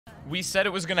We said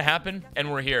it was gonna happen,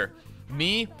 and we're here.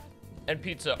 Me and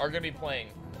Pizza are gonna be playing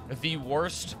the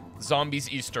worst zombies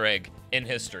Easter egg in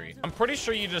history. I'm pretty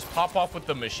sure you just pop off with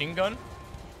the machine gun.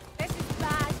 This is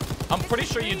bad. I'm pretty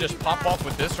sure you just pop off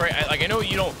with this, right? I know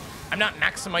you don't. I'm not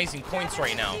maximizing points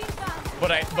right now,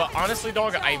 but honestly,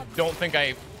 dog, I don't think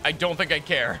I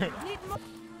care.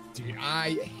 Dude,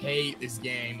 I hate this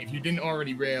game. If you didn't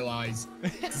already realize,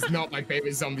 this is not my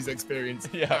favorite zombies experience.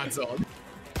 Yeah. That's all.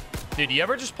 Dude, you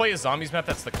ever just play a zombies map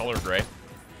that's the color gray?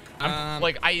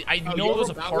 Like I know there's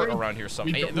a part around here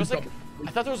somewhere. There's like,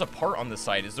 I thought there was a part on the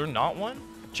side. Is there not one?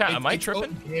 Chat, am I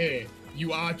tripping? Here.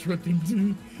 You are tripping,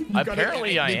 dude.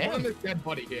 Apparently I am. It's on this dead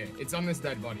body here. It's on this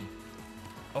dead body.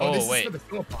 Oh, this wait. is for the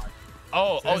saw part.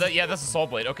 Yeah, that's a saw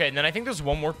blade. Okay, and then I think there's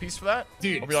one more piece for that.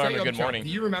 Dude, hope you're having a good morning. Do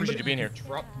you remember Appreciate you being here.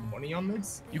 Drop money on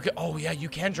this? You can. Oh yeah, you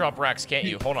can drop racks, can't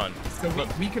you? Hold on. So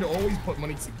we could always put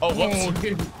money to. Oh, whoops.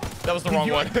 Dude. That was the wrong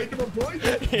one. Dude,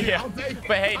 Yeah.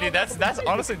 But hey, dude, that's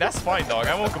honestly that's fine, dog.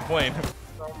 I won't complain.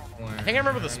 I think I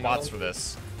remember the spots for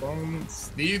this.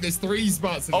 Dude, there's 3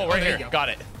 spots. Oh, right here. Got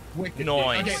it. Wicked.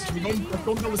 Nice. Okay, should we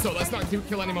go down the soul? Let's not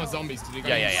kill any more zombies.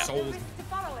 Yeah. Souls.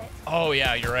 Oh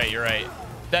yeah, you're right.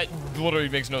 That literally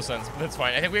makes no sense. But that's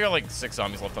fine. I think we got like 6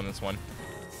 zombies left on this one.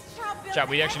 Chat,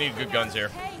 we actually need good guns here.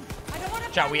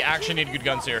 Chat, we actually need good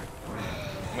guns here.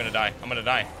 I'm gonna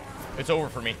die. It's over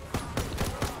for me.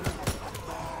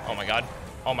 Oh my god,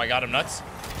 I'm nuts.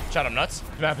 Chat, I'm nuts.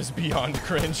 The map is beyond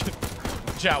cringe.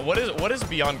 Chat, what is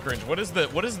beyond cringe? What is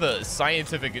the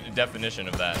scientific definition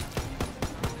of that?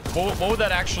 What would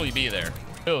that actually be there?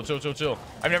 Chill.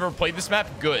 I've never played this map.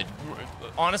 Good.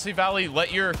 Honestly, Valley,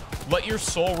 let your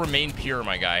soul remain pure,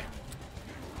 my guy.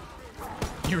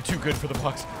 You're too good for the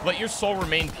Bucks. Let your soul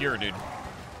remain pure, dude.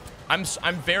 I'm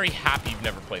very happy you've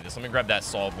never played this. Let me grab that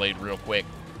saw blade real quick.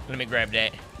 Let me grab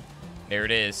that. There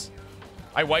it is.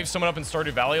 I wiped someone up in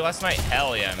Stardew Valley last night.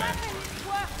 Hell yeah, man.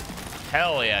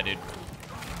 Hell yeah, dude.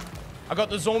 I got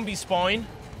the zombie spine.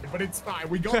 But it's fine.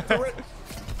 We got through it.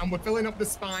 And we're filling up the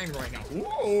spine right now.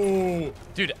 Whoa.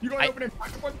 Dude, you gonna open it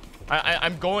back up?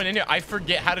 I'm going in here. I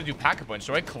forget how to do pack-a-punch.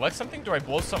 Do I collect something? Do I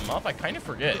blow something up? I kind of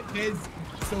forget. There's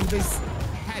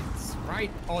heads, right?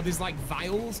 Or there's like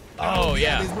vials. Oh,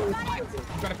 yeah. There's little vials.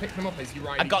 You gotta pick them up as you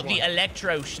ride. I got the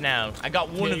electros now. I got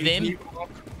one of them.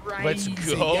 Let's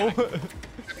go.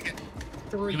 Yeah.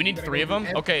 Do we need 3 of them?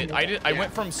 Okay, I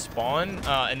went from spawn,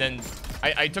 and then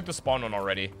I took the spawn one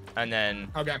already. And then...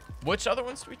 Okay. Which other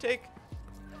ones do we take?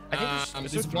 I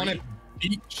think there's one at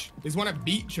beach. There's one at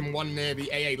beach and one near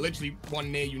the AA. Literally one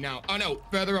near you now. Oh no,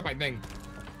 further up I think.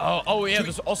 Oh yeah.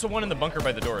 There's also one in the bunker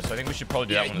by the door, so I think we should probably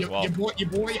do that one as well. Your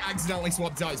boy accidentally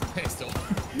swapped out his pistol.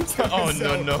 Oh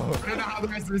no. I don't know how the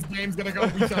rest of this game's gonna go.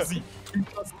 We shall see.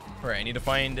 All right, I need to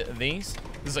find these.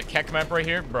 This is a Keck map right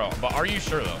here, bro. But are you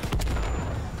sure though?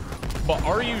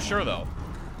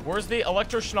 Where's the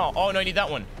electro schnall? Oh no, I need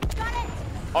that one.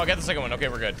 Oh, I got the second one. Okay,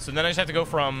 we're good. So then I just have to go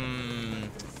from...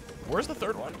 Where's the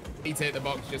 3rd one? I need to hit the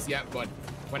box just yet, but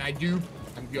when I do,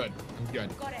 I'm good.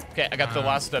 Okay, I got the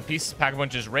last piece.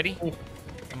 Pack-a-punch is ready.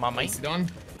 Come on, mate. Done.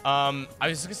 I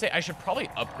was gonna say I should probably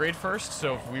upgrade first.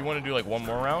 So if we want to do like one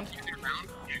more round.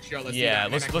 Yeah,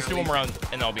 let's do one more round,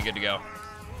 and I'll be good to go.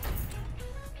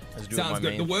 Let's do Sounds it,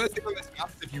 good. The worst thing on this map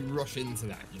is if you rush into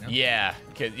that, you know? Yeah,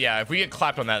 if we get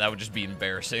clapped on that, that would just be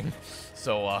embarrassing.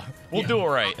 So we'll do it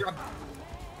right.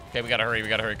 Okay, we gotta hurry,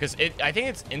 because I think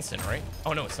it's instant, right?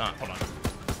 Oh, no, it's not. Hold on.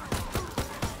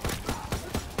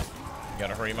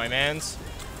 Gotta hurry, my mans.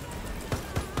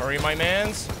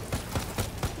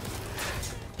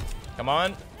 Come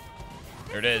on.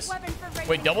 There it is.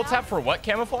 Wait, double tap for what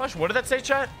camouflage? What did that say,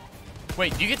 chat?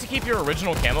 Wait, do you get to keep your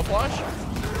original camouflage?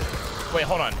 Wait,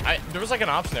 hold on. There was like an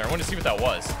option there. I want to see what that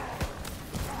was.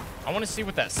 I want to see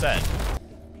what that said.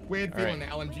 Weird feeling the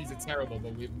LMGs are terrible,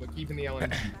 but we're keeping the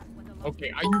LMG.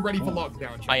 Okay, are you ready for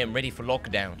lockdown, Chuck? I am ready for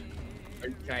lockdown.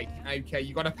 Okay.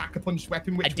 You got a pack-a-punch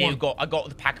weapon? Which I got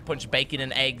the pack-a-punch bacon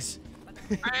and eggs.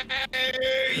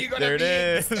 Hey, there it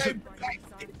is.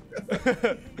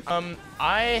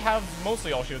 I have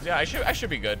mostly all shields. Yeah, I should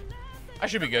be good.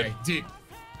 Okay, dude, you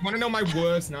want to know my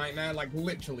worst nightmare? Like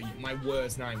literally my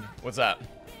worst nightmare. What's that?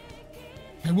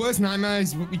 My worst nightmare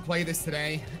is we play this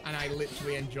today, and I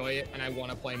literally enjoy it, and I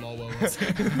want to play more Worlds.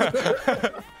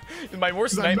 My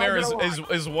worst nightmare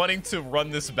is wanting to run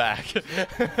this back.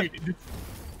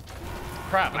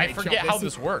 Crap, I forget how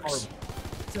this works.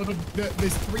 So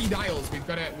there's 3 dials.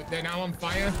 They're now on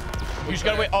fire. You just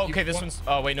gotta wait. Oh, okay, this one's.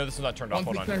 Oh wait, no, this one's not turned off.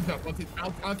 Hold on.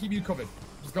 I'll keep you covered.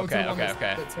 Just go to the one that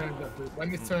turns off.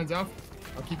 When this turns off,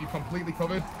 I'll keep you completely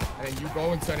covered, and then you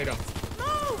go and turn it off.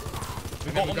 Oh, Do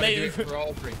it for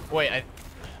all 3. Wait,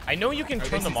 I know you can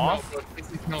turn them off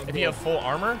if you have full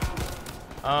armor.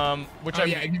 Which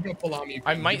yeah, if you've got full armor,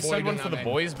 I might send one for the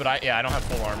boys, but I don't have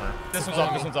full armor. This one's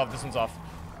off. This one's off. This one's off.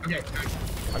 Okay.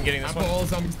 I'm getting this one. All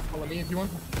zombies follow me if you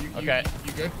want. Okay.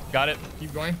 You good? Got it.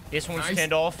 Keep going. This one's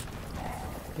standoff.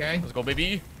 Okay. Let's go,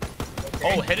 baby.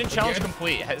 Okay. Oh, hidden challenge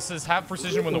complete. It says have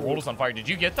precision when the world is on fire. Did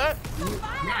you get that?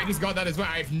 Yeah, I just got that as well.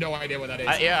 I have no idea what that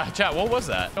is. Yeah, chat. What was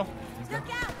that? Oh.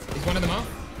 Is one of them up?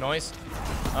 Noise.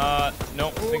 No.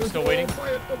 Thing's still waiting.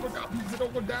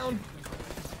 Don't go down.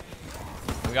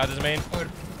 We got this, main.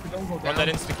 Run that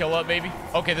insta kill up, baby.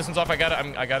 Okay, this one's off. I got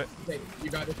it. I got it. Okay, you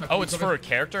got it. Oh, it's for a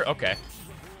character. Okay.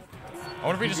 I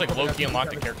wonder if we just like low-key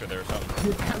unlocked the character there or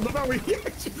something. I love how we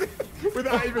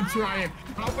without even trying.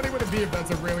 How funny would it be if that's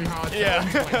a really hard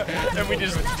challenge like that? And we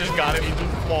just got it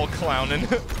while clowning.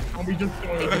 And we just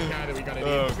don't even got it. We got it.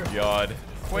 Oh god.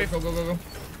 Wait. Go.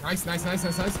 Nice.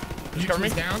 Neutral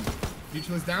is down.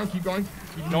 Neutral is down. Keep going.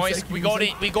 Nice. We got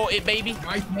it. We got it, baby.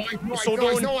 Nice. So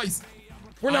Nice.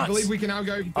 We're nuts. I believe we can now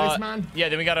go this man. Yeah,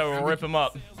 then we gotta rip him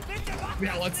up.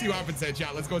 Yeah, let's see what happens there,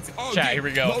 chat. Let's go. Oh, chat, here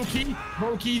we go.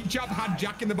 Low-key, chap had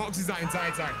Jack in the boxes that entire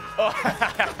time. Oh.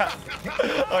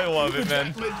 I love it,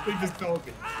 man. Literally just told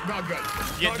me. Not good.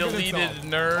 Get deleted,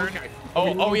 nerd. Okay.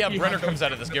 Oh yeah, Brenner comes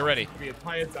out of this. Get ready. The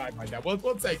entire time like that. We'll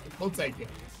take it. We'll take it.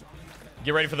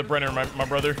 Get ready for the Brenner, my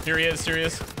brother. Here he is.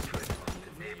 Serious.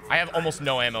 I have almost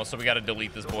no ammo, so we gotta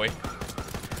delete this boy.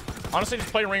 Honestly,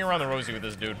 just play Ring Around the Rosie with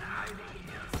this dude.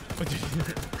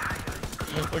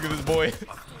 Look at this boy.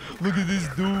 Look at this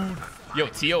dude. Yo,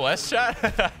 TOS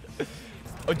chat?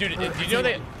 Oh, dude, did you know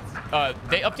they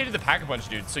updated the Pack-a-Punch,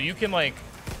 dude? So you can, like,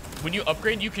 when you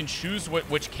upgrade, you can choose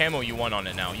which camo you want on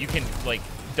it now. You can, like,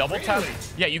 double tap.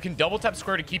 Yeah, you can double tap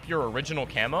square to keep your original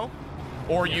camo.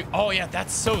 Or you... Oh, yeah,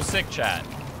 that's so sick, chat.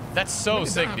 That's so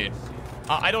sick, dude.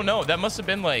 I don't know. That must have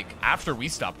been, like, after we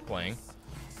stopped playing.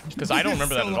 Because I don't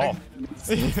remember that at all.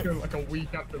 Like a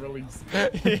week after release.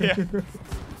 Yeah.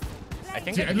 I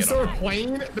think I just saw a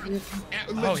plane that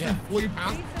literally flew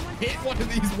past, hit one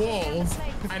of these walls,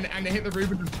 and it hit the roof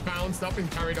and just bounced up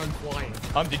and carried on flying.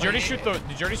 Did you already shoot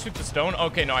the stone?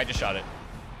 Okay, no, I just shot it.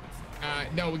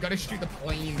 No, we gotta shoot the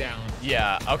plane down.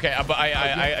 Yeah, okay, but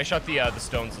I shot the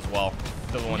stones as well.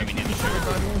 The one that we need to shoot.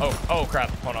 Oh crap.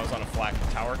 Hold on, I was on a flat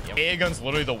tower. Yep. AA gun's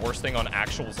literally the worst thing on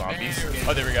actual zombies.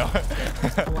 Oh, there we go.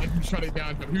 You shut it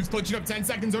down. Who's clutching up 10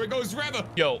 seconds or it goes forever?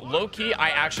 Yo, low-key,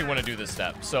 I actually want to do this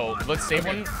step. So let's save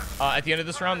one at the end of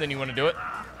this round, then you want to do it?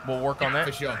 We'll work on that.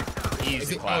 For sure.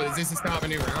 Easy. Is this the start of a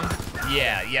new round?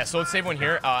 Yeah, so let's save one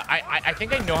here. I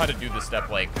think I know how to do this step,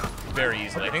 like, very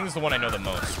easily. I think this is the one I know the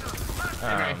most.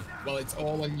 Okay, well, it's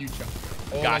all on you, Chuck.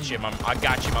 I got you,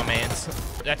 my mans.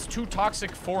 That's too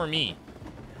toxic for me.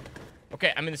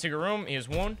 Okay, I'm in the secret room. Here's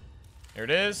one. There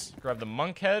it is. Grab the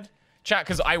monk head. Chat,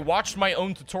 because I watched my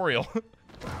own tutorial.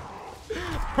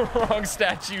 Wrong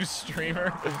statue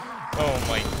streamer. Oh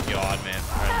my god, man.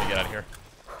 All right, let me get out of here.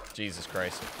 Jesus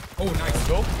Christ. Oh, nice.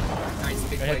 Go.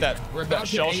 Nice. I hit that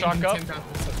shell shock up.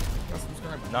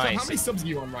 Nice. So how many subs are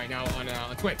you on right now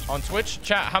on Twitch? On Twitch?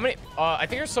 Chat, how many? I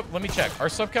think our sub, let me check. Our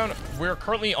sub count, we're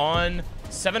currently on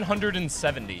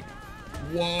 770.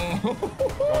 Whoa.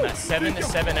 On that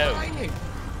 770.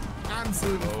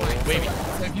 Absolutely. Oh, baby.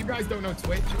 So if you guys don't know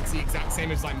Twitch, it's the exact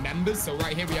same as like members. So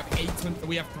right here we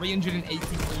have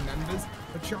 383 members.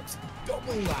 But Chuck's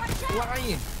double that.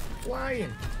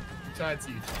 Flying. That's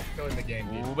huge. Killing the game,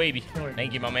 dude. Ooh, baby.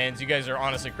 Thank you, my mans. You guys are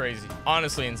honestly crazy.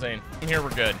 Honestly insane. Here, we're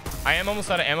good. I am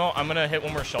almost out of ammo. I'm gonna hit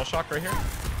one more shell shock right here.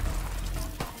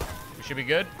 We should be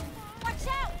good. Watch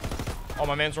out. Oh,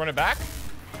 my man's running back.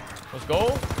 Let's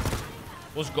go.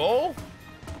 Let's go.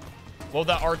 Load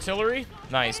that artillery.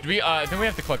 Nice. Do we, then we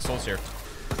have to collect souls here.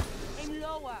 Aim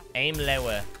lower. Aim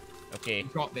lower. Okay. You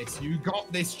got this. You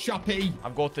got this, Choppy.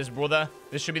 I've got this, brother.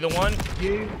 This should be the one.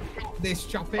 You got this,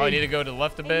 Choppy. Oh, I need to go to the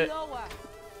left a bit.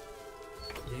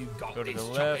 You got Go to this,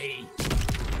 the left. Choppy.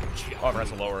 Oh, I'm gonna have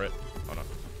to lower it. Hold on.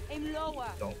 Aim lower.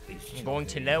 I'm going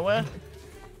to lower.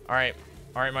 All right,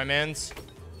 my mans.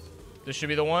 This should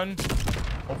be the one.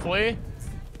 Hopefully.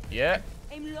 Yeah.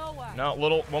 Aim lower. No,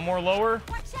 one more lower.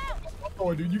 Watch out.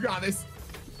 Oh, dude, you got this.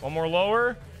 One more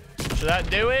lower. Should that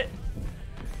do it?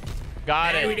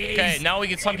 Got it. Okay, now we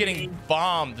can stop getting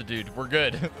bombed, dude. We're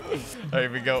good.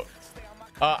 There we go.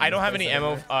 I don't have any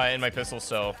ammo in my pistol,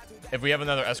 so if we have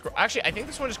another escort... Actually, I think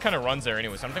this one just kind of runs there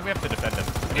anyway, so I don't think we have to defend him.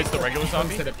 If it's the regular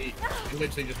zombie. It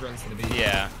literally just runs to the beat.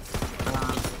 Yeah.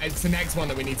 It's the next one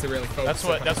that we need to really focus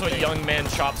on. That's what young man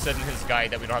Chop said in his guide,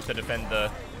 that we don't have to defend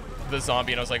the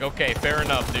zombie, and I was like, okay, fair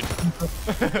enough, dude.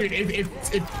 Dude, if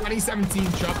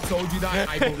 2017 Chop told you that,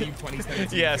 I believe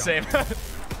 2017 Yeah, Chop. same.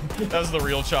 That was the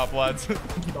real Chop, lads.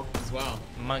 as well.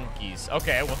 Monkeys.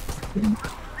 Okay, well,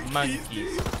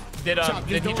 monkeys. Did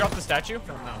he drop the statue?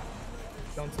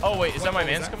 Don't. Oh wait, is that my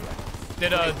man's coming?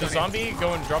 Did the zombie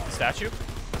go and drop the statue?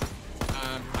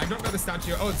 I don't know the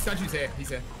statue. Oh, the statue's here. He's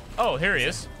here. Oh, here he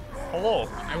is. Hello.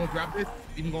 I will grab this.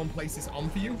 Even go and place this on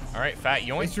for you. All right, fat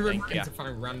yoink. Make sure Yeah. to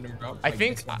find random drops. I like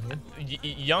think this one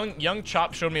here. young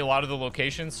Chop showed me a lot of the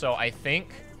locations, so I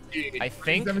think. I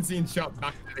haven't seen Chop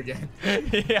back again.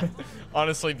 Yeah.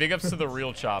 Honestly, big ups to the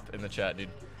real Chop in the chat, dude.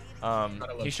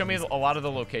 He showed me a lot of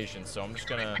the locations, so I'm just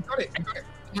gonna. I got it.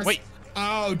 Wait.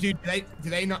 Oh, dude, do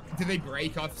they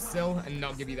break off still and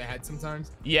not give you the head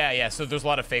sometimes? Yeah. So there's a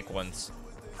lot of fake ones.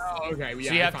 Oh, okay.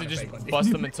 So you have to just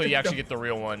bust them until you actually get the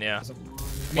real one. Yeah.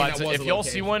 But if y'all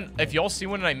see one,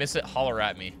 and I miss it, holler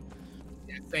at me.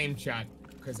 Yeah, same chat,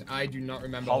 because I do not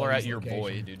remember. Holler at your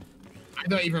boy, dude. I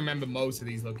don't even remember most of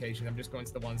these locations. I'm just going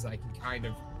to the ones that I can kind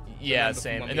of. Yeah,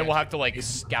 same. And then we'll have to like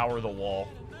scour the wall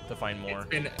to find more.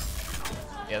 Yeah,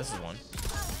 this is one.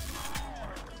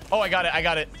 Oh, I got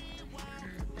it.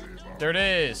 There it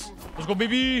is. Let's go,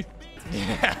 baby.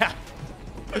 Yeah.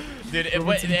 Dude,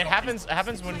 it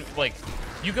happens when like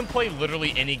you can play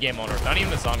literally any game on Earth, not even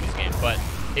the zombies game, but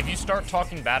if you start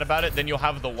talking bad about it, then you'll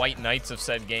have the white knights of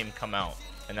said game come out,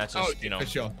 and that's just, you know, for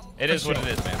sure. It is what it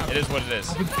is, man. It is what it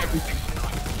is.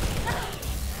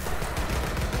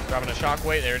 Grabbing a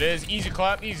shockwave, there it is. Easy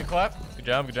clap. Good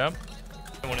job.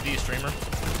 One of these, streamer.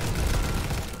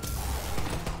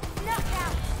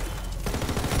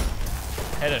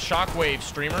 Hit a shockwave,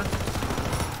 streamer.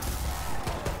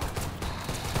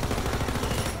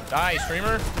 Die,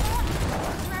 streamer.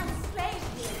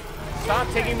 Stop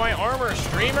taking my armor,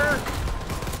 streamer.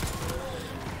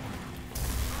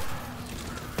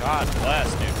 God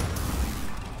bless, dude.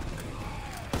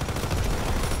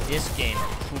 This game,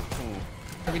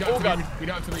 poo-poo. We don't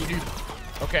have to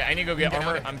redo. Okay, I need to go get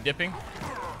armor. I'm dipping.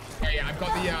 Yeah, I've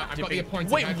got the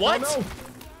appointed. Wait, what? Oh, no.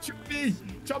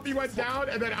 Choppy went down,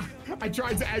 and then I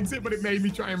tried to exit, but it made me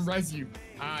try and res you.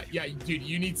 Yeah, dude,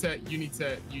 you need to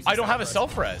use. I don't have a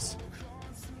self-res.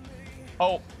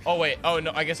 Oh wait. Oh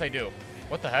no, I guess I do.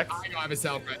 What the heck? I don't have a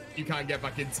self-res. You can't get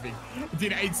back into me.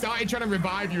 Dude, it started trying to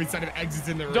revive you instead of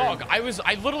exiting the room. Dog, I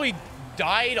literally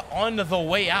died on the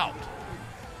way out.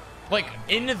 Like,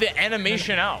 in the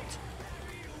animation out.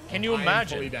 Can you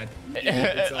imagine?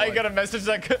 I got a message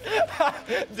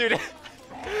that dude.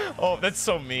 Oh, that's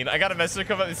so mean. I got a message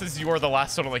come up that says you are the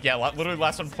last one. I'm like, yeah, literally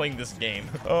last one playing this game.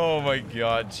 Oh my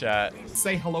god, chat.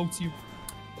 Say hello to you.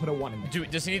 Put a 1 in there. Dude,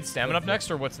 does he need stamina up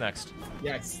next, or what's next?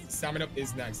 Yes, stamina up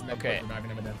is next. And then okay. Reviving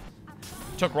him and then.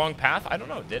 Took wrong path? I don't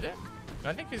know. Did it?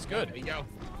 I think he's good. There you go.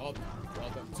 Well done.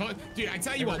 So, dude, I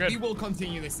tell you what, we will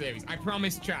continue this series. I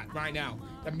promise, chat, right now,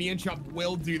 that me and Chop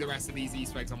will do the rest of these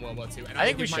Easter eggs on World War II. And I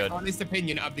think we give should. my honest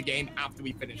opinion of the game after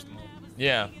we finish them all.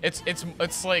 Yeah, it's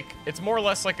like it's more or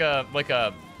less like a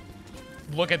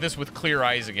look at this with clear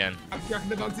eyes again. I'm checking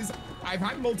the boxes. I've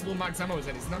had multiple max ammos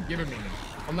and it's not giving me them,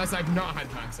 unless I've not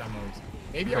had max ammos.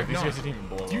 Maybe I've not.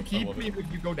 Do you keep me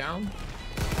if you go down?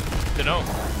 Dunno.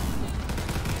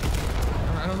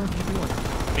 I don't know if you do one.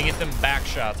 Let me get them back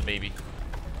shots, baby.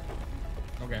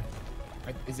 Okay.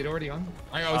 Is it already on?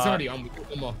 Oh, it's already on.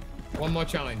 One more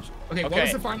challenge. Okay, what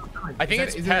was the final challenge? I think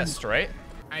it's pest, right?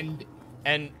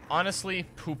 And honestly,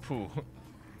 poo-poo.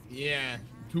 Yeah,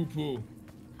 poo-poo.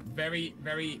 Very,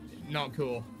 very not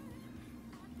cool.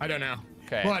 I don't know.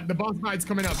 Okay. But the boss fight's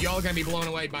coming up. Y'all are going to be blown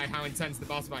away by how intense the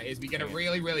boss fight is. We get a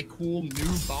really, really cool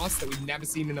new boss that we've never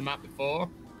seen in the map before.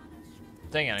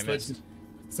 Dang it, I missed.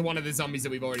 It's one of the zombies that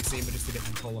we've already seen, but just a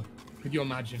different color. Could you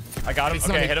imagine? I got him.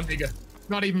 Okay, hit him. Bigger.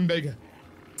 Not even bigger.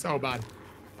 So bad.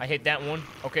 I hit that one.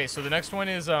 Okay, so the next one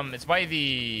is it's by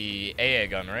the AA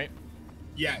gun, right?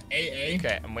 Yeah, AA.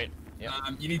 Okay, I'm waiting.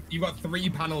 Yep. You got 3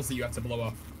 panels that you have to blow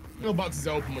up. The little box is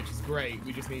open, which is great.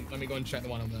 We just need. Let me go and check the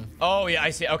one on there. Oh yeah,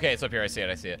 I see. Okay, it's up here. I see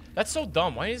it. That's so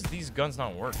dumb. Why does these guns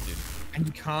not work, dude? And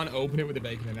you can't open it with the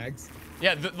bacon and eggs.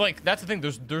 Yeah, like that's the thing.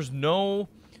 There's no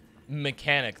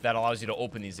mechanic that allows you to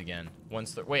open these again.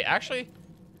 Wait, actually,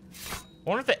 I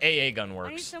wonder if the AA gun works.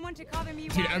 I need someone to cover me.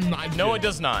 Dude, no, it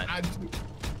does not.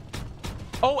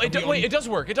 Oh, wait, it does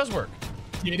work. It does work.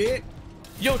 Did it?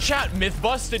 Yo, chat, myth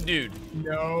busted, dude.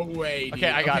 No way, dude. Okay,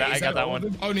 I got it. I got that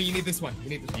one. Oh, no, you need this one.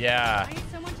 Yeah. I need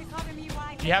someone to cover me.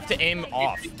 You have to aim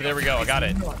off. There we go. I got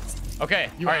it.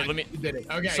 Okay. All right, let me. You did it.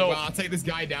 Okay, so, well, I'll take this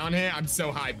guy down here. I'm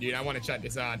so hyped, dude. I want to check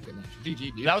this out.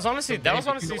 GG, dude. That was honestly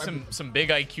some big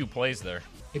IQ plays there.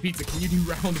 Hey, Pizza, can you do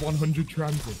round 100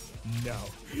 transit? No.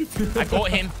 I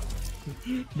got him.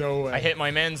 No way. I hit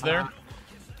my man's there.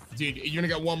 Dude, you're gonna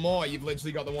get one more. You've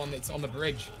literally got the one that's on the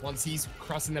bridge. Once he's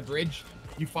crossing the bridge,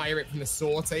 you fire it from the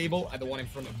saw table at the one in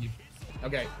front of you.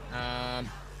 Okay.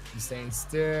 You staying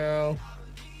still.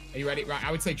 Are you ready? Right.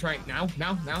 I would say try it now.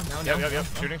 Yep.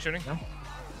 Shooting. No.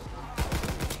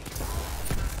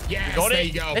 Yes, Got it. there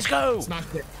you go. Let's go.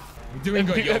 Smashed it. We're doing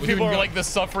good. Yo, we're People doing are good. like, the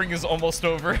suffering is almost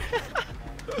over.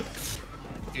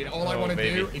 Dude, all I want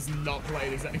to do is not play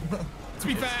this anymore. To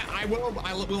be fair, I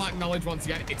will acknowledge once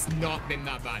again, it's not been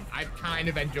that bad. I've kind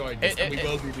of enjoyed this, and we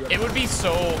will do the other. It would be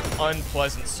so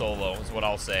unpleasant solo, is what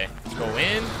I'll say. Go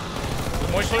in.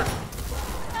 Moisture.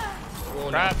 Oh,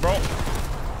 Crap, bro.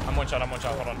 I'm one shot.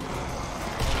 Hold on.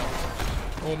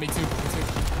 Oh, me too.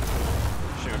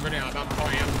 Shoot. I'm running out. I'm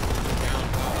calling out. Down.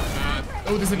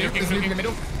 Oh, there's a nuke. There's a nuke in the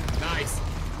middle. Nice.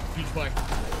 Huge play.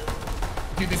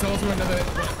 Dude, there's also another.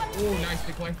 Oh, nice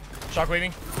big play.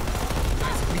 Shockwaving.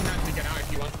 Nice. We can actually get out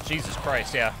if you want. Jesus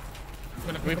Christ, yeah.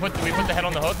 We put the head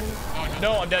on the hook? Oh,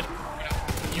 No, I'm dead.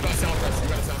 You got self-rest.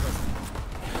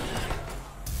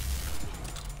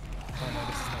 Oh, no,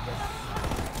 this is not good.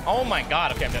 Oh my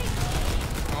god, okay, I'm dead.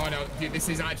 Oh, no. Dude, this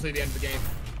is actually the end of the game.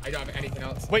 I don't have anything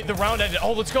else. Wait, the round ended.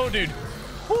 Oh, let's go, dude.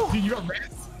 Dude, you got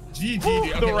rest? GG, Whew,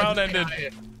 dude. the Okay, round let's get ended. out of here.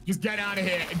 Just get out of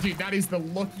here. Dude, that is the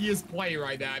luckiest play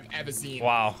right there I've ever seen.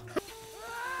 Wow.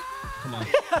 Come on.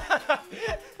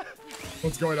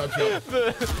 What's going on, Joe?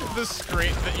 The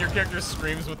scream that your character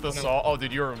screams with the saw. Oh,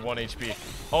 dude, you're 1 HP.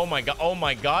 Oh my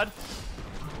god.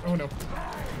 Oh, no.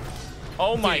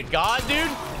 Oh my god, dude.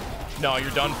 No,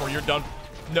 you're done for.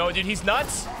 No, dude, he's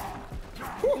nuts.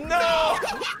 No.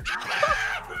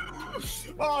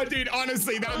 Oh, dude,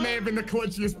 honestly, that may have been the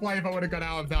clutchiest play if I would have got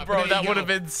out of that. Bro, that would have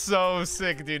been so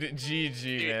sick, dude. GG,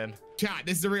 Dude, man. Chat,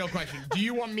 this is a real question. Do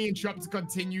you want me and Chop to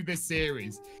continue this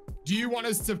series? Do you want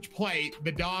us to play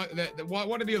the dark?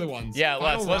 What are the other ones? Yeah,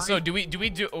 let's. So Ride? do we?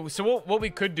 So what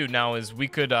we could do now is we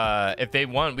could, if they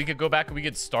want, we could go back and we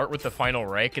could start with the final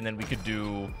rank, and then we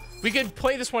could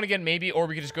play this one again maybe, or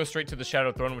we could just go straight to the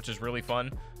Shadow Throne, which is really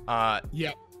fun.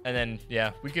 Yep. And then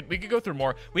yeah, we could go through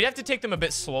more. We'd have to take them a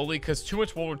bit slowly because too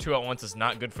much World War II at once is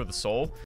not good for the soul.